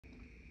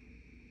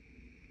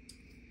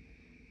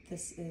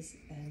This is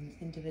an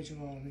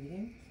individual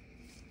reading.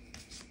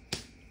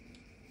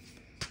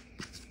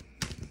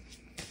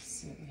 Let's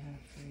see what we have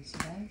for you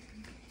today.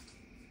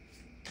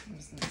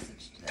 What's the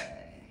message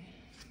today?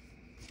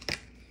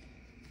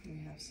 We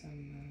have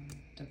some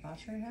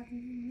debauchery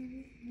happening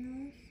maybe in your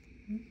life.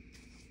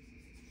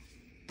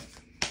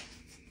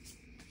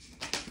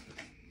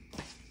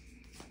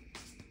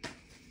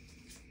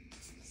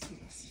 What's the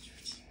message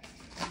for today?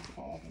 I'll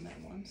pull all of them at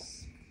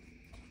once.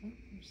 Oh,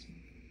 there's some.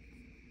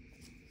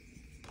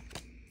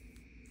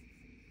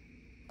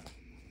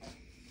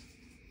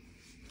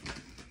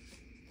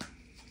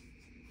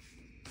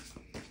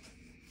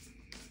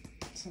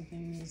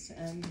 Something needs to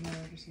end in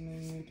order for something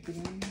new to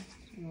begin.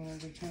 In order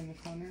to turn the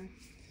corner,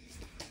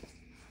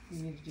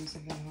 you need to do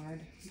something hard.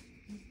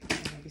 There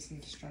might be some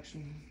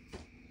destruction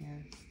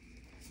here.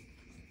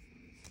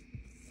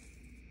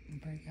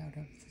 And break out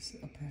of this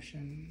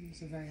oppression.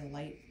 There's a very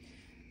light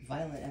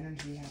violet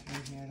energy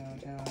happening here, though,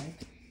 which I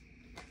like.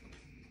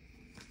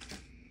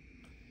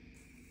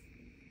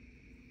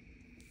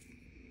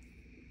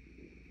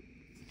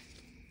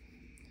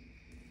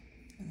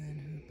 And then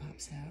who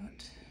pops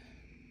out?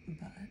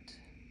 But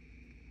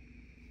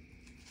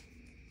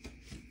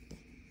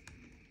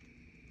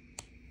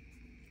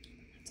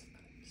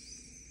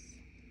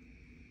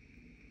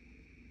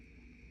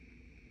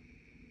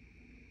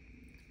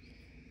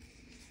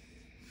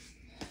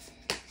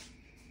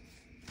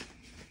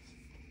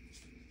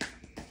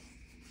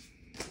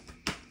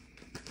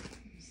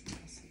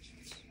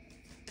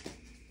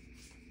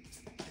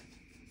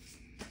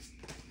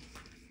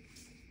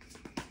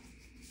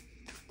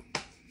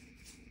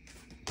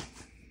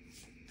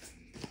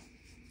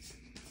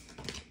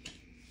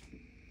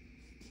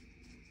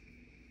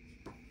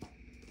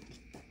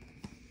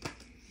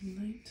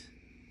light.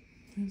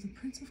 We have the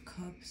Prince of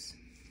Cups,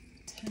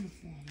 10 of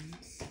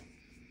Wands,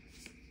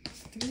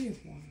 3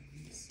 of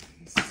Wands,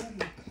 and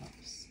 7 of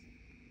Cups.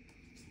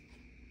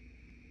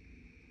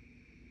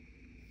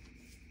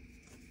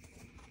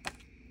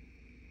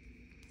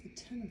 The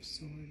 10 of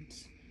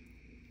Swords,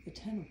 the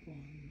 10 of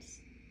Wands.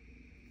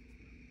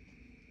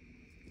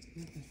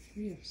 We have the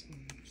 3 of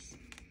Swords,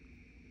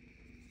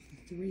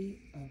 the 3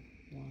 of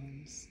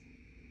Wands.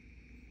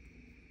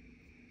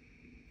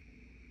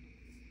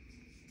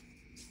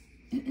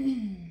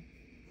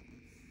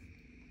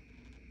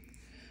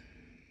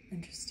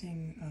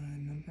 Interesting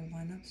number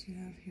lineups you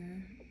have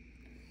here.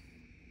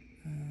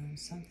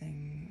 There's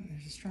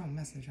a strong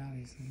message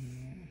obviously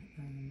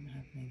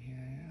happening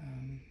here.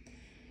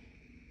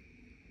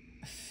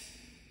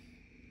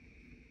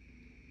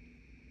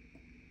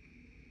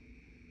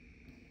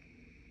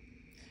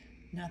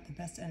 Not the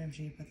best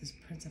energy, but this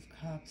Prince of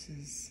Cups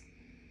is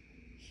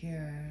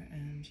here,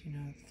 and you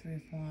know, the 3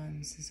 of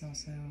Wands is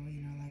also,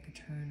 you know, like a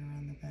turn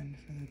around the bend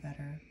for the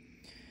better.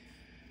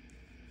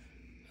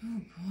 Oh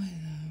boy,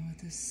 though, with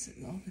this,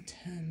 all the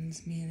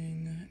 10s,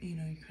 meaning, you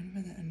know, you're kind of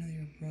at the end of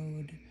your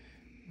road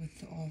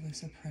with all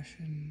this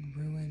oppression,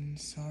 ruin,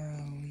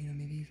 sorrow. You know,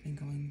 maybe you've been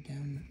going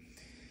down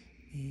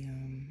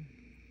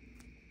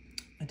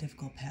a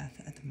difficult path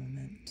at the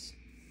moment.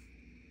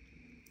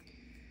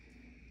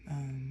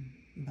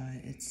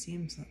 But it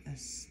seems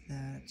as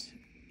that,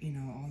 you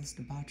know, all this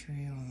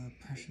debauchery, all the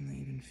oppression that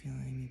you've been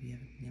feeling, maybe you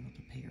haven't been able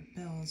to pay your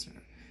bills,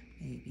 or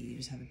maybe you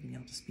just haven't been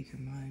able to speak your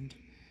mind.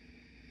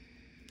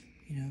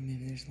 You know,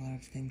 maybe there's a lot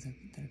of things that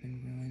have been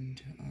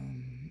ruined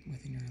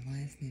within your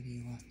life. Maybe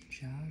you lost a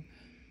job.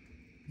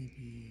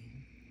 Maybe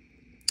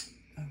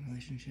a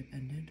relationship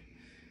ended.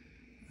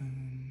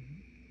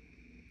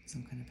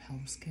 Some kind of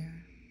health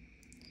scare.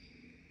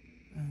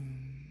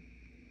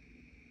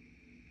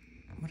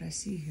 What I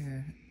see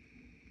here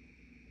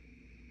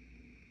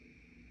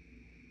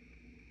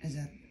is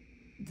that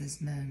this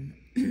man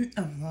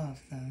of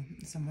love, though,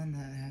 someone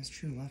that has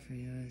true love for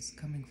you, is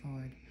coming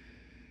forward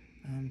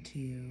to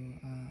you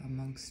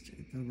amongst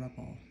the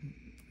rubble,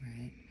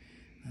 right?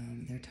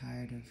 They're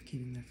tired of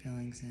keeping their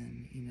feelings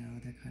in, you know,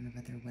 they're kind of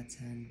at their wits'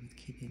 end with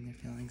keeping their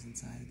feelings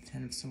inside. The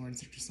 10 of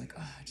Swords, they're just like,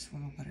 oh, I just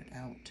want to let it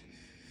out,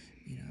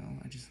 you know,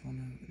 I just want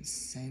to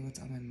say what's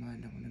on my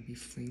mind, I want to be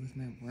free with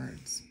my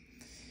words,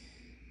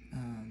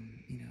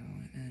 you know,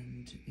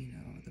 and, you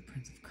know, the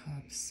Prince of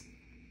Cups,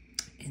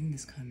 in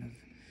this kind of,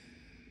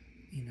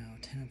 you know,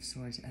 10 of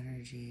Swords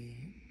energy,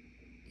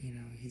 you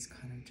know, he's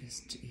kind of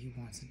just, he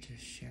wants to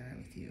just share it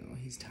with you.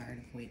 He's tired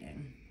of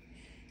waiting.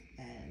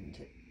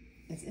 And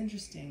it's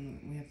interesting,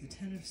 we have the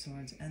 10 of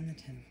Swords and the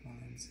 10 of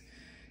Wands.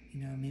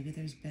 You know, maybe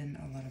there's been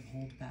a lot of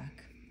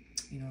holdback,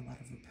 you know, a lot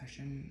of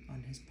repression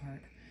on his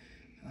part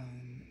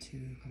to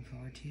come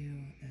forward to you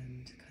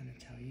and kind of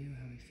tell you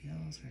how he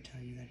feels, or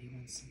tell you that he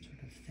wants some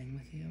sort of thing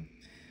with you.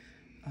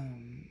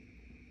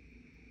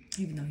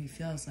 Even though he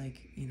feels like,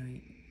 you know,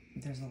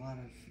 there's a lot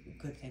of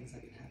good things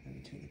that can happen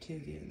between the two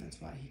of you, and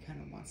that's why he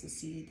kind of wants to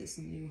see this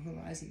new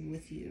horizon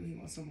with you. He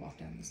wants to walk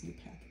down this new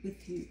path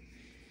with you,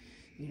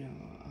 you know,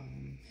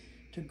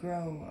 to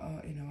grow,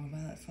 you know, a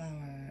violet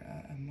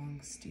flower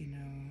amongst, you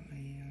know,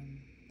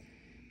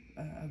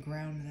 a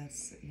ground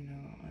that's, you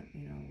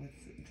know,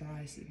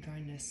 with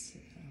dryness,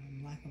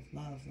 lack of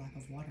love, lack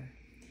of water.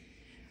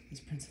 this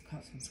Prince of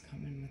Cups wants to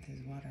come in with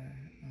his water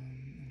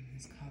and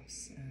his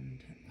cups and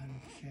kind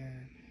of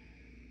share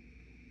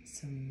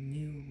some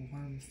new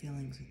warm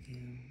feelings with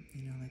you,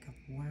 you know, like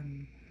a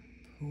warm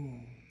pool,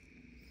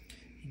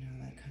 you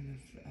know, that kind of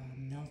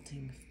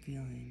melting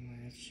feeling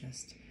where it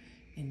just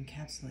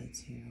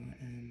encapsulates you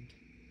and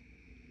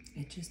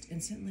it just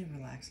instantly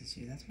relaxes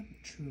you. That's what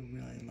true,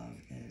 really love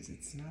is.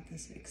 It's not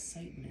this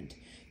excitement,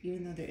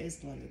 even though there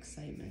is a lot of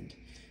excitement,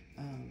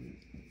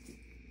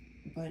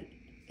 but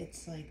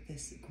it's like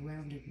this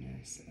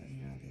groundedness,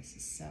 you know, this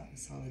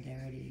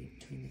solidarity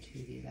between the two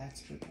of you.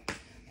 That's what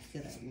I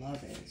feel that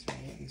love is,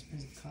 right? And this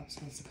Prince of Cups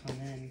wants to come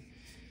in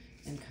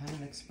and kind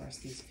of express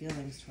these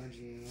feelings towards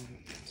you,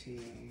 to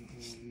you,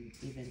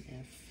 even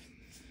if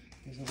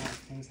there's a lot of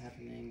things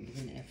happening,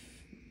 even if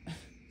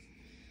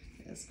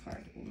this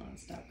card will not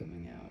stop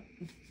coming out.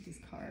 These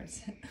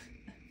cards.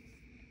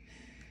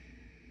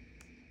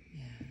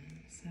 Yeah,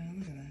 so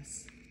look at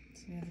this.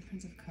 So we have the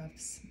Prince of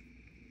Cups,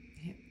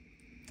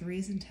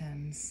 3s and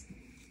 10s,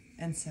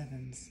 and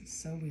 7s.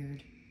 So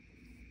weird.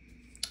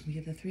 We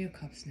have the 3 of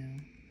Cups now,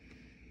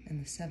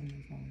 and the 7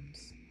 of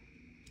Wands.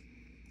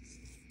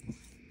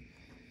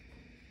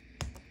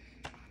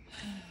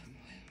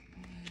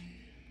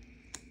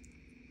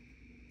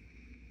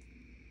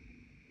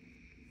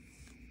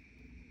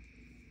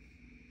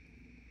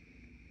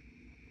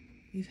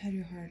 You've had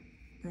your heart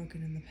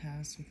broken in the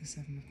past with the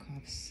 7 of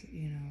Cups.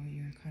 You know,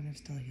 you're kind of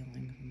still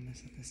healing from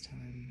this at this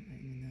time.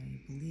 Even though you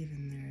believe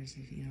in there's,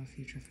 you know, a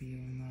future for you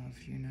in love,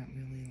 you're not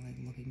really, like,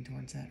 looking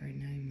towards that right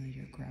now, even though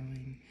you're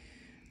growing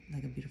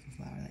like a beautiful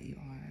flower that you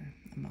are.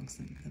 Amongst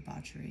the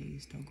debauchery, you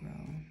still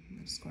grow.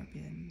 The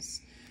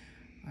scorpions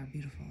are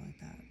beautiful like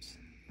that.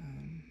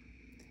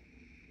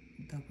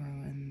 They'll grow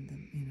in,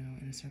 you know,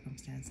 in a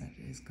circumstance that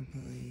is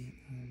completely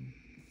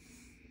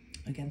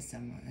against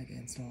them,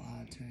 against all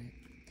odds, right?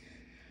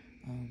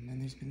 And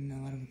there's been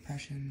a lot of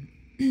oppression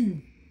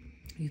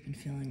you've been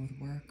feeling with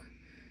work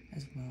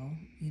as well,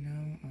 you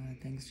know.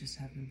 Things just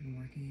haven't been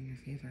working in your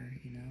favor,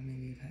 you know.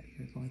 Maybe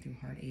you're going through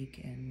heartache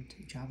and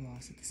job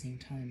loss at the same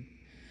time.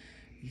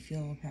 You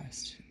feel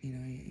oppressed, you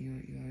know.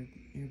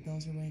 Your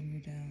bills are weighing you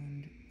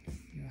down,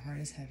 your heart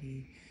is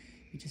heavy,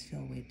 you just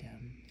feel weighed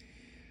down.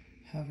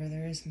 However,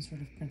 there is some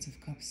sort of Prince of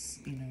Cups,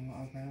 you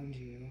know, around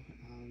you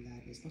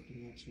that is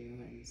looking at you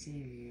and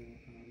seeing you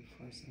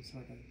for some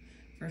sort of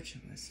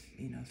virtuous,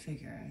 you know,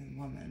 figure,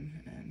 woman,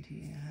 and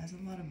he has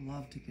a lot of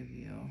love to give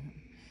you,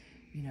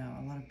 you know,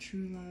 a lot of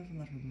true love, a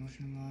lot of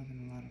emotional love,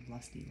 and a lot of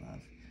lusty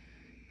love.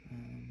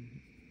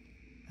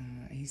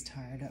 He's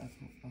tired of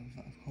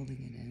holding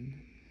it in.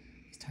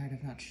 He's tired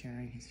of not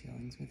sharing his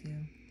feelings with you.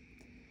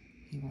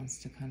 He wants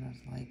to kind of,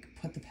 like,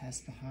 put the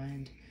past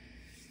behind,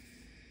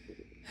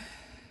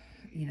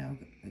 you know,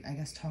 I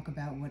guess talk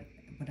about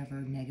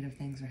whatever negative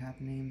things are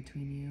happening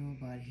between you,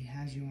 but he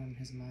has you on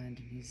his mind,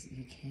 and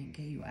he can't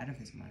get you out of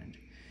his mind.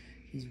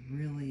 He's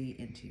really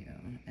into you,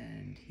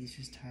 and he's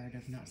just tired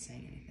of not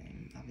saying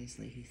anything.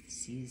 Obviously, he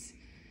sees,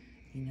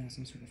 you know,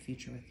 some sort of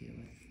future with you,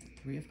 with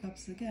the 3 of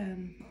Cups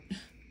again.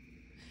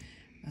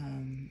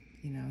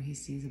 You know, he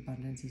sees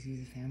abundance, he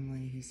sees a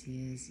family, he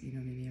sees, you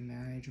know, maybe a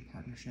marriage or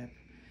partnership,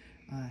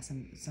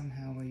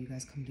 somehow where you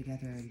guys come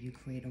together and you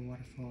create a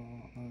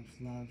waterfall of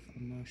love,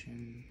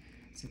 emotion,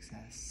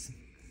 success,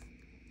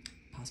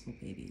 possible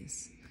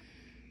babies,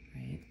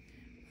 right?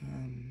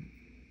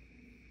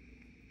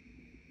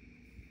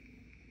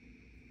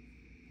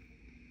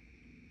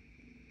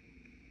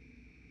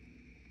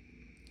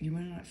 You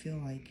might not feel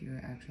like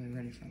you're actually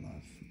ready for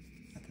love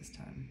at this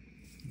time,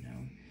 you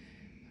know.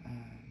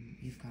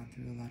 You've gone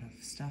through a lot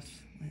of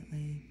stuff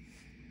lately.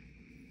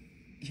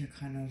 You're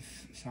kind of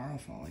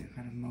sorrowful, you're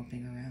kind of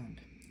moping around,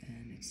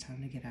 and it's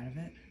time to get out of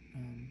it.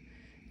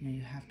 You know,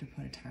 you have to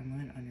put a time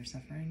limit on your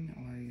suffering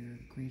or your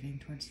grieving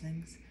towards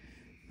things,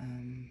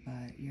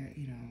 but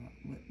you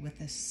know, with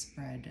this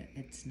spread,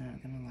 it's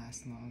not going to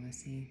last long, I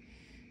see.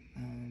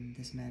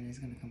 This man is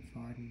going to come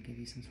forward and give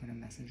you some sort of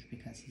message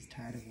because he's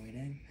tired of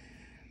waiting.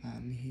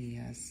 He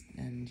has,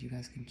 and you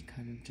guys can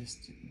kind of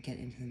just get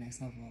into the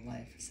next level of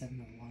life. 7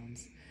 of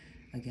Wands,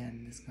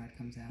 again, this card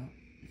comes out.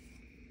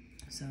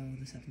 So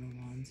the 7 of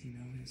Wands, you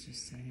know, is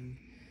just saying,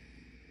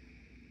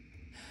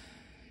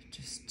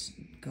 just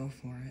go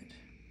for it,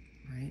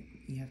 right?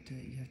 You have to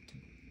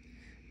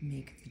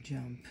make the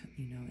jump,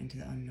 you know, into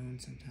the unknown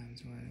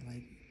sometimes, or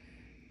like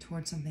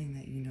towards something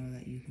that you know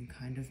that you can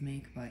kind of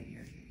make, but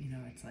you're, you know,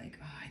 it's like,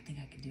 oh, I think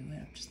I could do it.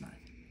 I'm just not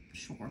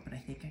sure, but I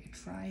think I could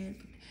try it.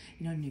 But,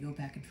 you know, and you go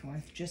back and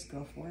forth. Just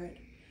go for it.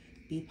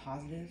 Be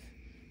positive.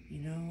 You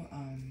know,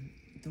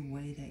 the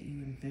way that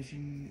you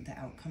envision the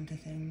outcome to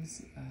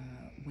things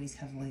weighs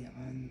heavily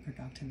on the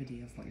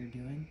productivity of what you're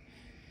doing.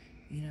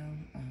 You know,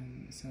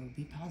 so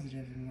be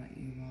positive in what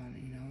you want.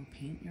 You know,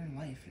 paint your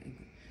life.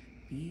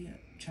 Be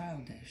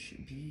childish.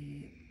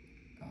 Be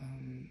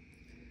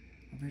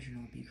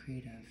original. Be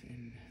creative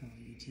in how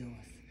you deal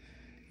with,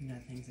 you know,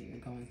 things that you're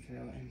going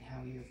through and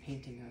how you're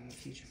painting a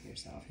future for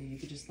yourself. And you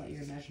could just let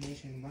your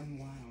imagination run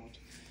wild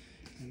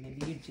And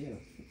maybe you do,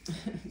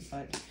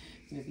 but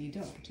maybe you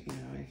don't. You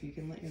know, if you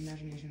can let your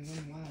imagination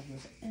run wild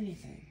with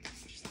anything,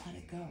 just let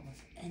it go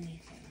with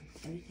anything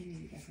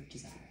you ever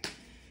desire.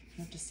 You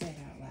don't have to say it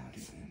out loud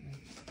even.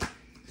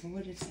 What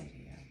would it say to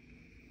you?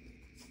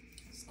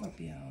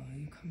 Scorpio, are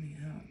you coming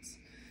out?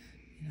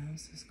 You know,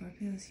 so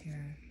Scorpio's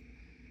here.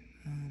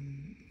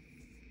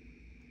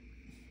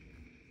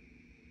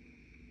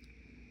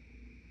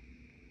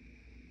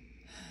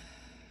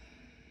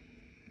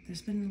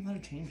 There's been a lot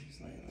of changes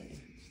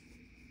lately.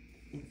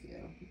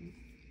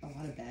 A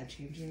lot of bad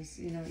changes.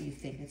 You know, you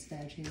think it's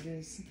bad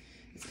changes.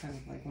 It's kind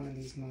of like one of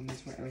these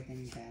moments where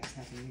everything bad's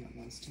happening at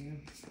once to you.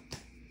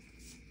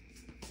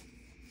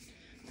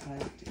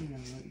 But you know,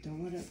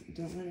 don't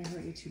let it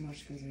hurt you too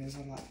much, because there's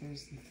a lot.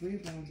 There's the Three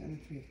of Wands and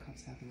the Three of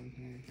Cups happening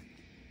here.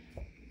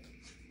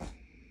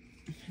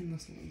 And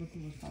look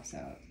what pops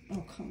out.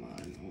 Oh come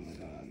on! Oh my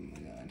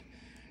god!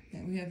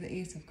 Yeah, we have the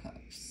Ace of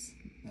Cups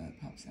that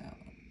pops out.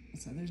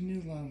 So there's new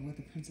love with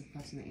the Prince of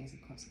Cups and the Ace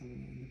of Cups coming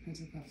in. The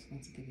Prince of Cups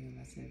wants to give you a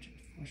message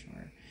for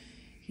sure.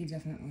 He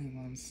definitely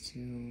wants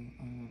to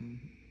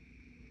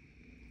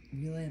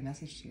relay a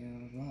message to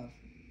you of love.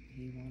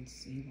 He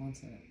wants it,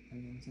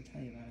 and he wants to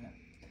tell you about it.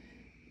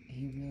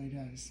 He really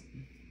does.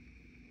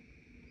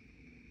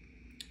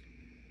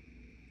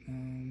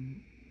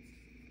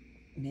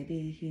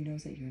 Maybe he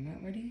knows that you're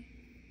not ready.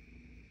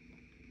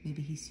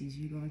 Maybe he sees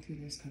you going through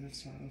this kind of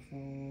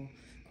sorrowful,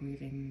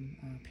 grieving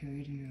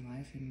period in your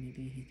life, and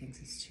maybe he thinks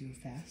it's too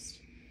fast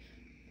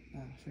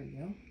for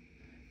you.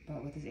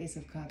 But with this Ace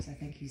of Cups, I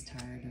think he's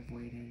tired of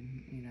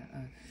waiting.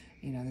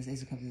 You know, this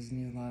Ace of Cups is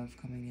new love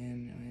coming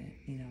in.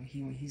 You know,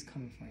 he's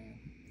coming for you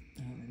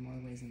in more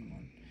ways than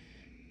one,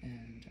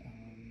 and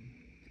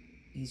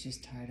he's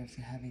just tired of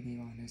having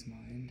you on his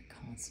mind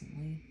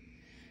constantly,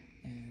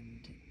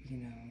 and you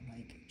know,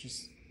 like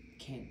just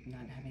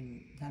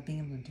not being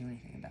able to do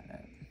anything about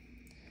it.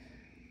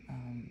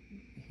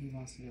 He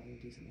wants to be able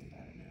to do something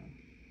about it now,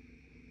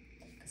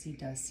 because he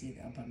does see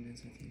the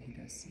abundance with you. He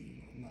does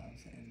see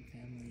love and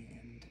family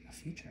and a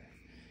future.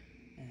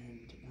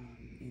 And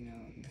you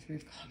know, the Three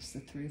of Cups,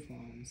 the Three of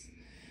Wands.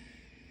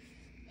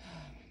 Oh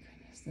my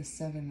goodness, the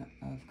Seven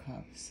of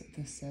Cups,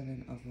 the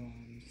Seven of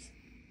Wands.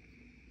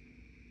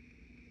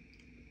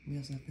 We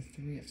also have the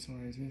Three of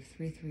Swords. We have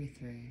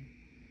 3-3-3,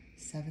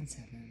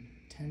 7-7,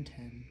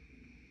 10-10.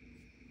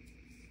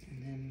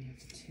 And then we have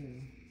the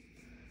Two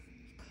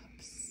of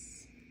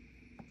Cups,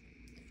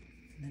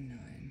 and the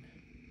 9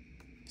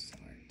 of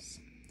Swords.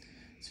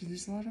 So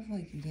there's a lot of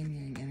like yin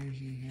yang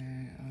energy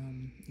here.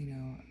 You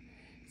know,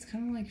 it's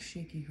kind of like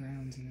shaky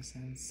grounds in a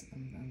sense.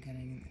 I'm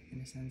getting in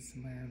a sense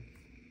where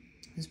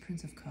this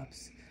Prince of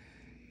Cups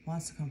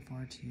wants to come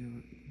forward to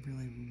you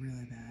really,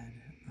 really bad.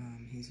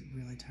 He's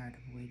really tired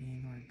of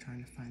waiting or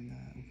trying to find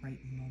the right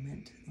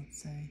moment, let's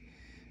say.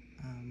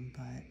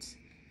 But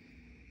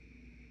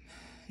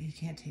he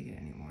can't take it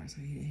anymore,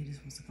 so he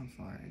just wants to come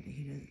forward.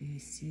 He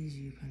sees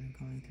you kind of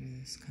going through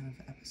this kind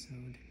of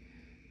episode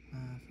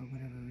for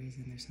whatever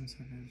reason. There's some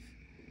sort of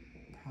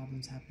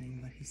problems happening,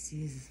 but he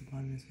sees this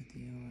abundance with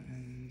you,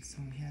 and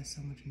so he has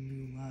so much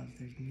new love.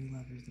 There's new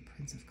love. There's the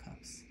Prince of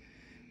Cups.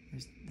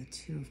 There's the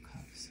Two of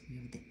Cups.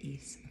 We have the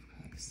Ace of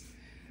Cups.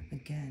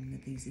 Again,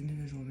 that these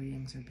individual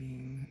readings are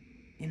being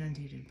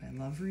inundated by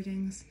love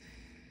readings,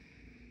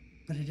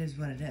 but it is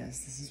what it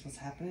is. This is what's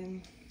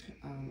happening.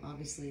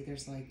 Obviously,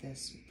 there's like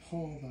this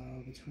pole,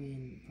 though,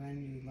 between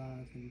brand new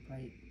love and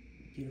bright,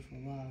 beautiful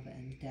love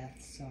and death,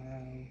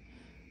 sorrow,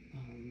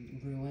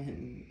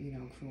 ruin, you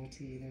know,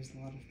 cruelty. There's a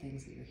lot of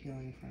things that you're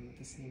healing from at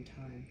the same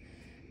time.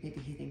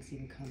 Maybe he thinks he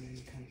can come in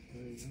and kind of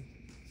heal you.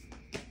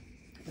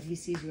 But he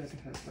sees you as a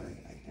hurt bird,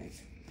 I think.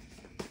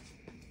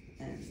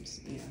 And,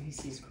 you know, he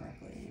sees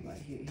correctly, but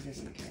he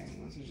doesn't care. He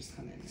wants to just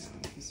come in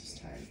now. He's just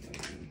tired of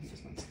waiting. He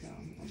just wants to go.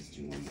 I'll just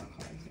do one more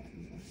card then.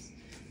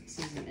 This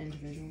is an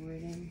individual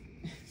reading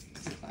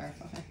to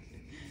clarify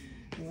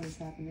what is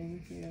happening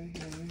with you here.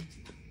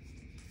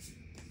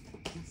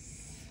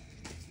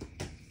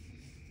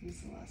 This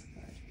is the last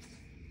card.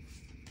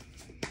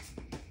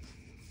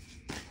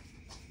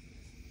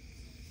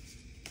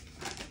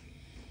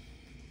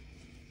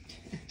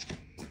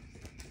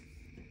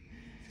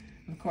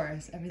 Of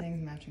course,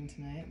 everything's matching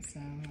tonight, so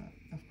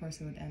of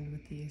course it would end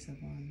with the Ace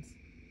of Wands.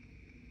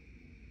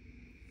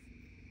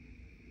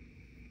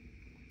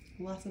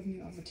 Lots of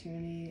new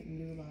opportunity,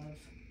 new love,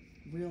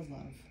 real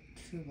love,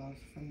 true love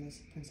from this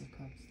Prince of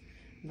Cups.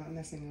 Not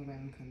messing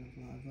around kind of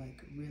love,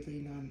 like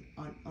really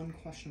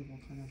unquestionable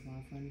kind of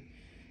love. When,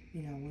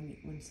 you know,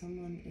 when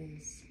someone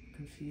is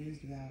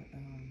confused about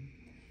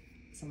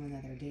someone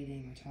that they're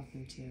dating or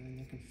talking to, and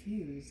they're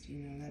confused, you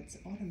know, that's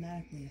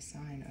automatically a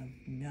sign of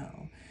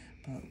no.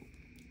 But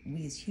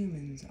we as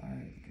humans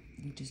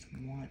we just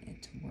want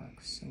it to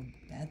work so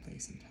badly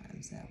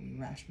sometimes that we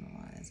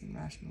rationalize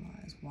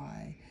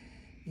why,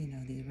 you know,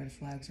 these red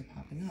flags are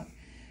popping up.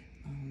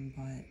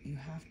 But you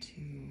have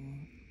to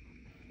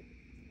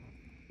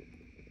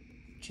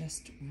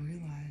just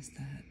realize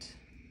that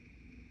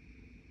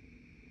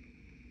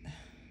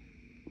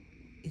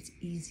it's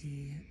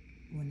easy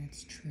when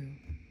it's true.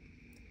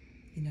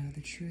 you know,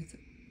 the truth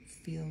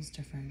feels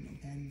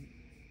different than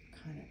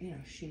kind of, you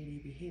know, shady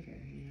behavior,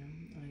 you know,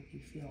 like you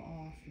feel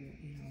off, or,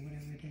 you know,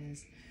 whatever it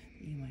is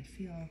that you might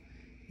feel,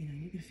 you know,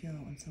 you can feel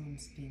it when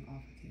someone's being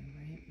off with you,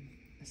 right?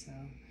 So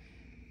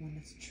when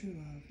it's true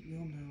love,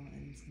 you'll know,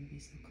 and it's going to be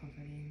so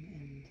comforting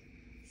and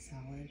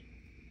solid.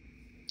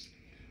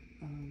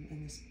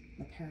 And this,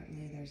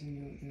 apparently there are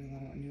a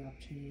lot of new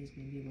opportunities,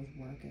 maybe with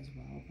work as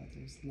well, but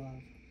there's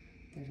love.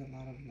 There's a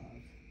lot of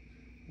love,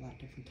 a lot of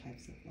different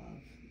types of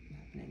love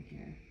happening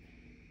here.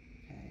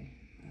 Okay,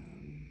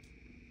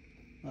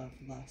 love,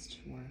 lust,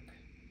 work,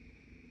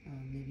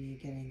 maybe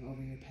getting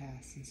over your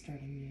past and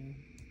starting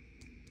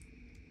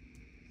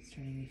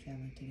new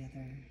family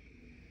together,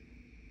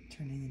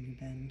 turning the new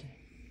bend,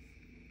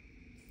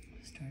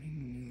 starting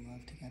new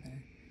love together.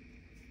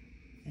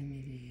 And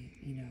maybe,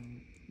 you know,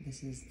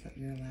 this is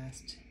your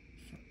last,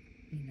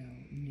 you know,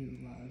 new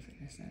love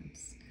in a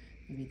sense.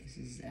 Maybe this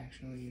is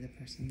actually the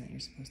person that you're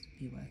supposed to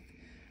be with,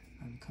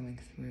 coming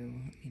through,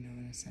 you know,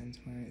 in a sense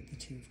where the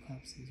Two of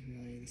Cups is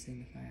really the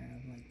signifier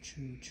of like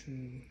true,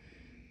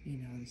 you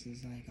know, this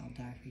is like I'll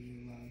die for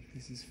you love,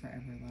 this is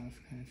forever love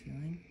kind of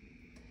feeling.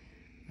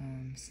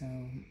 So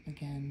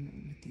again,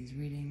 with these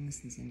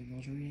readings, these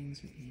individual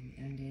readings, we're being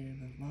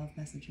inundated with love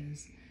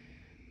messages.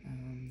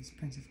 This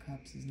Prince of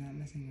Cups is not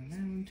messing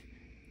around.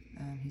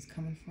 He's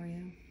coming for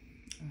you.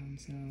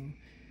 So,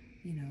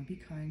 you know, be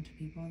kind to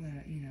people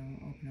that, you know,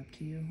 open up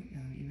to you,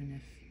 even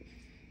if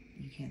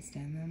you can't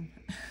stand them.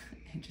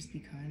 And just be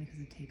kind, because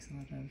it takes a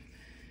lot of,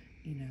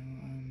 you know,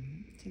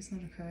 it takes a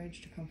lot of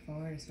courage to come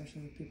forward,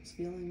 especially with people's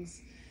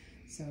feelings.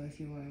 So if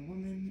you are a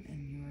woman and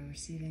you are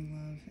receiving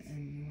love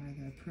and you are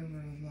the approver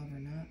of love or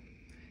not,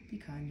 be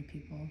kind to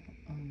people,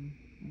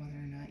 whether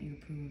or not you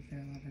approve of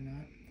their love or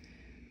not.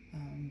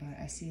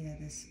 But I see that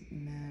this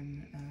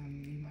man,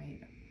 you might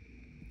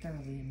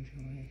thoroughly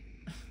enjoy.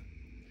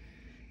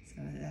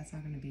 So that's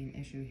not going to be an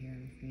issue here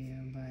for you,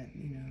 but,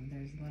 you know,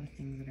 there's a lot of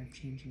things that are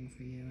changing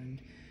for you, and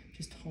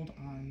just hold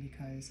on,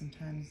 because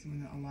sometimes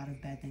when a lot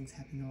of bad things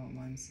happen all at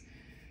once,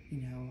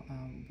 you know,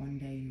 one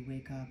day you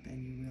wake up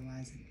and you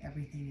realize that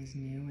everything is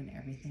new and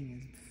everything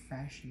is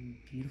fresh and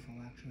beautiful,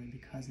 actually,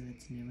 because of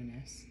its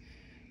newness.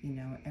 You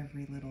know,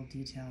 every little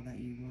detail that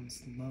you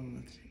once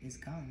loathed is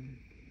gone.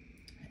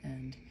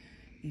 And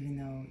even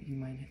though you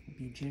might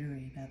be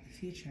jittery about the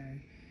future,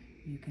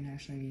 you can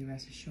actually be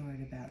rest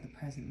assured about the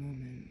present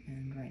moment,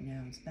 and right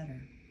now it's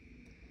better.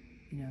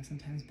 You know,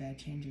 sometimes bad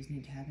changes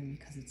need to happen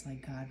because it's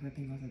like God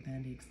ripping off a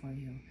band-aid for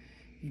you.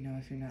 You know,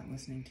 if you're not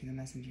listening to the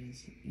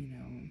messages, you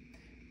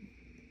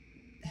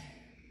know,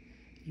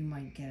 you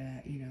might get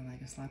a, you know,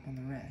 like a slap on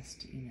the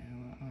wrist, you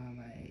know,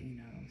 by, you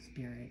know,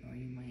 spirit, or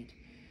you might,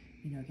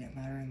 you know, get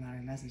louder and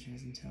louder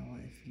messages until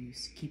if you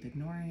keep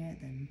ignoring it,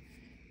 then,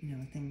 you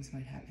know, things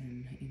might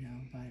happen, you know,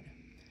 but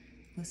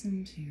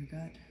listen to your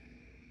gut,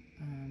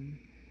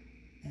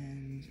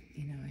 and,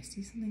 you know, I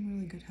see something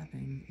really good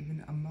happening,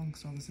 even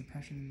amongst all the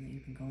suppression that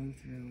you've been going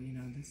through. You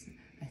know, this,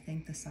 I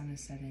think the sun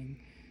is setting,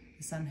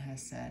 the sun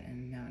has set,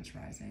 and now it's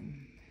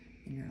rising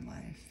in your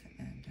life,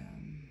 and,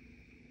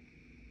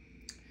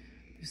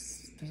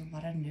 there's a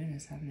lot of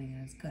newness happening,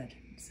 and it's good.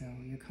 So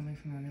you're coming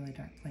from a really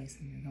dark place,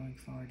 and you're going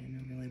forward in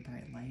a really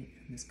bright light,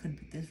 and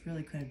this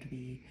really could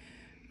be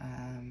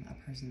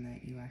a person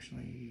that you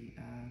actually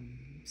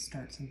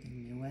start something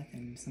new with,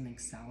 and something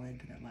solid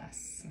that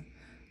lasts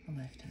a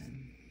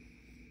lifetime.